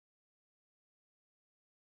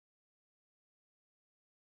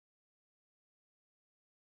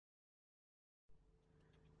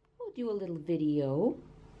I'll do a little video.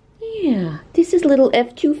 Yeah, this is little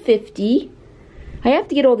F250. I have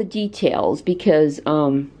to get all the details because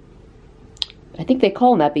I think they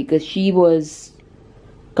call them that because she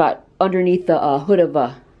got underneath the hood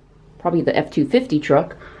of probably the F250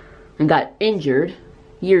 truck and got injured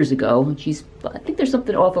years ago. And I think there's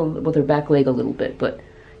something off with her back leg a little bit, but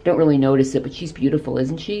don't really notice it. But she's beautiful,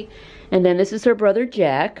 isn't she? And then this is her brother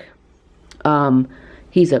Jack.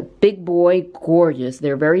 He's a big boy, gorgeous.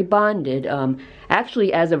 They're very bonded.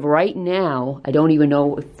 Actually, as of right now, I don't even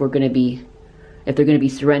know if they're going to be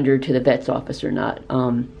surrendered to the vet's office or not.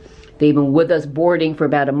 They've been with us boarding for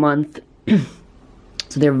about a month,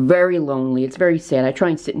 so they're very lonely. It's very sad. I try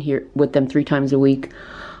and sit in here with them 3 times a week.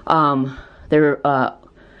 Their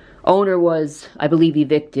owner was, I believe,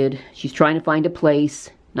 evicted. She's trying to find a place,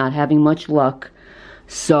 not having much luck.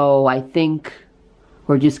 So I think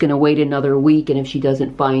we're just going to wait another week, and if she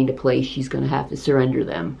doesn't find a place, she's going to have to surrender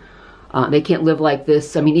them. They can't live like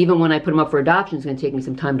this. I mean, even when I put them up for adoption, it's going to take me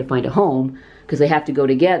some time to find a home because they have to go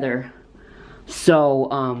together.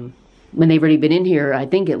 So when they've already been in here, I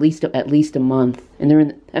think at least a month,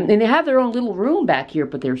 and they have their own little room back here,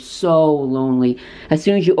 but they're so lonely. As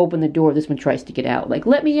soon as you open the door, this one tries to get out. Like,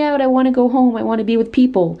 let me out! I want to go home. I want to be with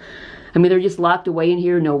people. I mean, they're just locked away in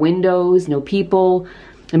here. No windows, no people.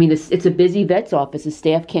 I mean, it's a busy vet's office. The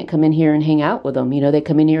staff can't come in here and hang out with them. You know, they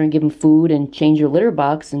come in here and give them food and change their litter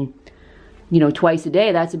box, and you know, twice a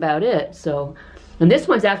day. That's about it. So, and this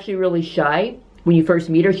one's actually really shy. When you first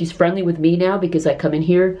meet her, she's friendly with me now because I come in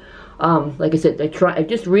here. Like I said, I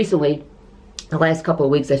just recently, the last couple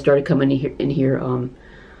of weeks, I started coming in here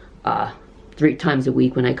 3 times a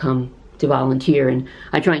week when I come to volunteer, and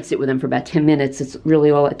I try and sit with them for about 10 minutes. It's really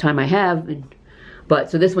all the time I have. But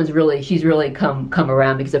so this one's she's really come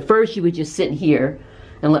around, because at first she would just sit in here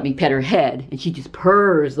and let me pet her head, and she just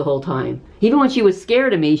purrs the whole time. Even when she was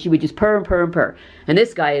scared of me, she would just purr and purr and purr. And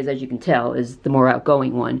this guy is, as you can tell, is the more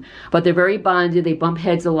outgoing one. But they're very bonded. They bump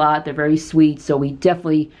heads a lot. They're very sweet. So we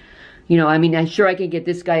definitely, you know, I mean, I'm sure I can get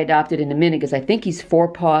this guy adopted in a minute, because I think he's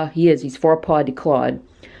 4-paw. He's 4-paw declawed.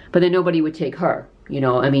 But then nobody would take her. You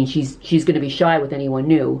know, I mean, she's going to be shy with anyone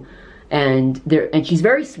new. And she's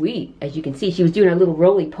very sweet, as you can see. She was doing her little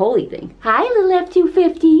roly-poly thing. Hi, little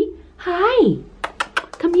F250. Hi.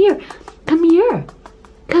 Come here. Come here.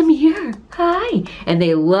 Come here. Hi. And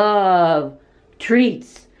they love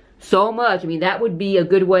treats so much. I mean, that would be a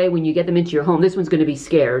good way when you get them into your home. This one's going to be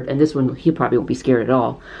scared, and this one, he probably won't be scared at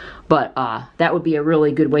all. But that would be a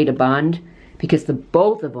really good way to bond, because the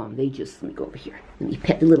both of them, let me go over here. Let me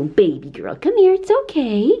pet the little baby girl. Come here. It's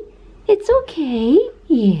okay. It's okay.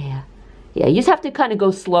 Yeah. Yeah, you just have to kind of go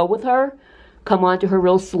slow with her. Come on to her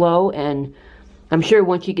real slow, and I'm sure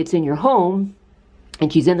once she gets in your home,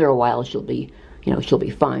 and she's in there a while, she'll be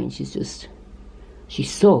fine. She's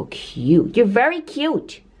so cute. You're very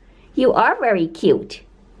cute. You are very cute.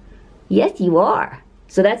 Yes, you are.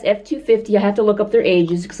 So that's F250. I have to look up their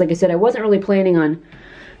ages, because like I said, I wasn't really planning on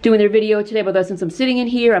doing their video today, but since I'm sitting in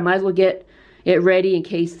here, I might as well get it ready in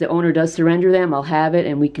case the owner does surrender them. I'll have it,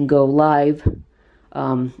 and we can go live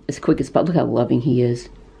as quick as possible. Look how loving he is.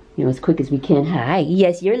 You know, as quick as we can. Hi.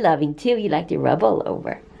 Yes, you're loving too. You like to rub all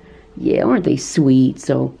over. Yeah, aren't they sweet?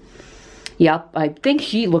 So, yeah, I think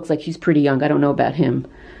she looks like she's pretty young. I don't know about him.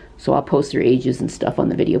 So I'll post their ages and stuff on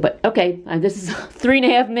the video. But, okay, this is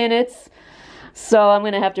 3.5 minutes. So I'm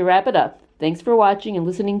going to have to wrap it up. Thanks for watching and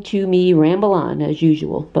listening to me ramble on as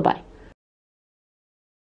usual. Bye-bye.